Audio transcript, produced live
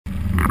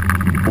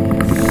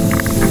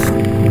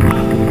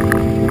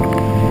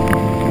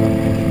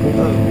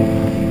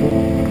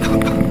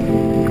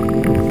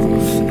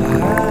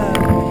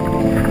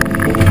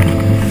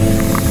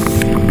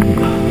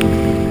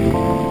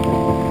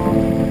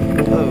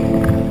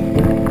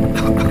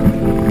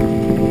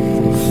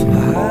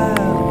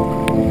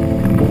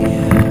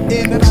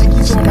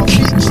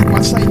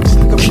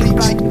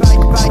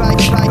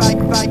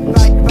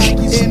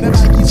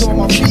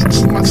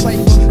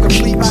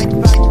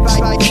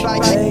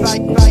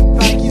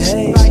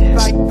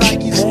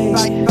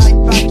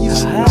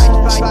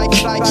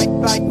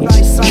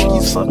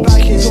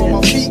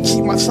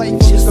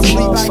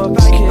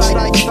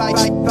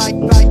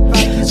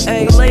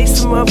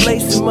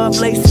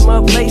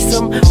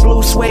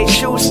LA,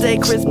 shoes stay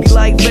crispy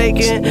like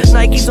bacon.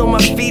 Nikes on my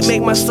feet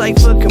make my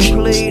cipher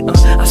complete.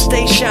 I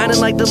stay shining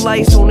like the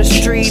lights on the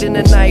street in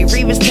the night.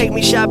 Revis take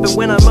me shopping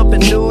when I'm up in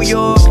New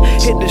York.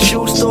 Hit the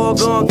shoe store,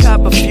 gon'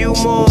 cop a few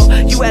more.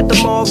 You at the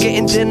mall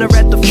getting dinner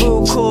at the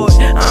food court.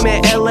 I'm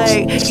in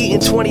LA eating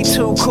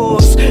 22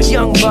 course.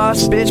 Young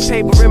boss bitch,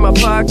 paper in my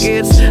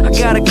pockets. I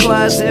got a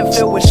closet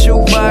filled with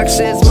shoe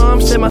boxes.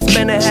 Mom said my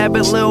spending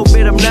habit a little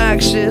bit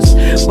obnoxious,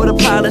 but a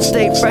pilot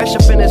stay fresh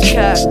up in his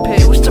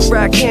cockpit. Used to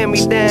rock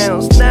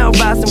hand-me-downs, now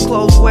buy some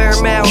clothes, wear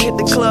them out. Hit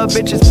the club,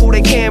 bitches pull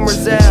their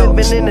cameras out.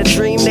 Living in a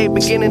dream, they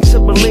beginning to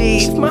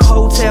believe. My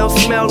hotel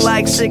smell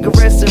like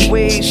cigarettes and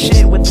weed.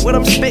 Shit, with what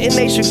I'm spitting,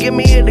 they should give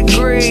me a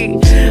degree.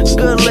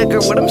 Good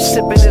liquor, what I'm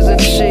sipping isn't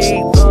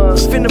cheap.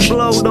 Finna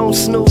blow, don't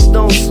snooze,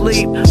 don't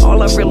sleep.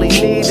 All I really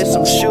need is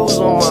some shoes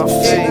on my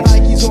feet. And the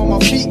Nikes on my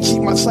feet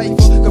keep my cipher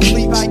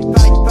complete. Nikes.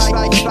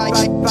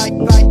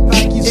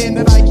 And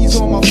the Nikes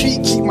on my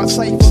feet keep my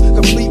cipher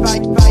complete.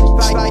 Nikes.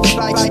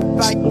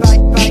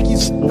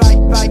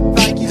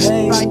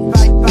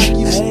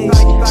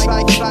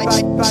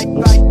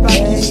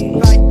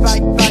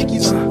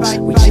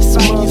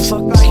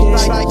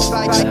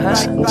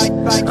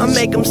 I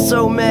make them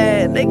so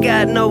mad, they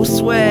got no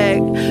swag.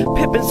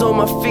 Pippins on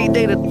my feet,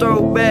 they the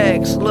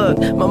throwbacks. Look,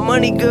 my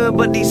money good,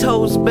 but these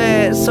hoes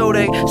bad, so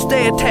they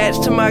stay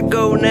attached to my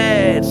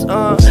gonads.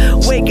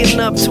 Waking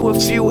up to a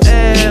few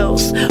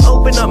L's.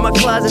 Open up my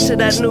closet to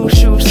that new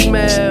shoe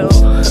smell.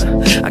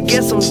 I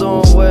guess I'm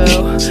doing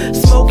well.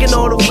 Smoking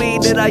all the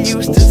weed that I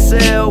used to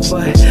sell,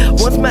 but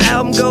once my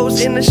album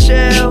goes in the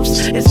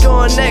shelves, it's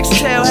going next,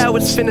 tell how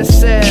it's finna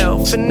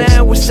sell. For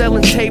now, we're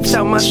selling tapes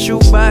out my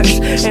shoebox.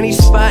 Any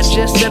spot,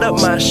 just set up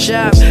my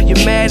shop.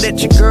 You're mad that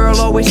your girl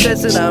always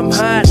says that I'm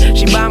hot.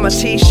 She buy my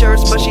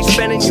t-shirts, but she's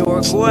spending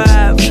your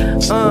guap.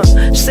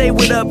 Say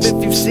what up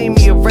if you see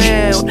me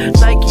around.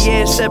 Nike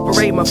and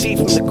separate my feet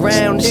from the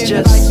ground. It's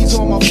just Nikes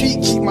on my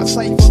feet keep my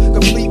cipher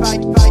complete.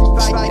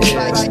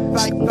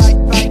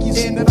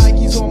 And the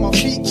Nikes on my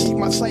feet keep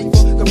my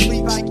cipher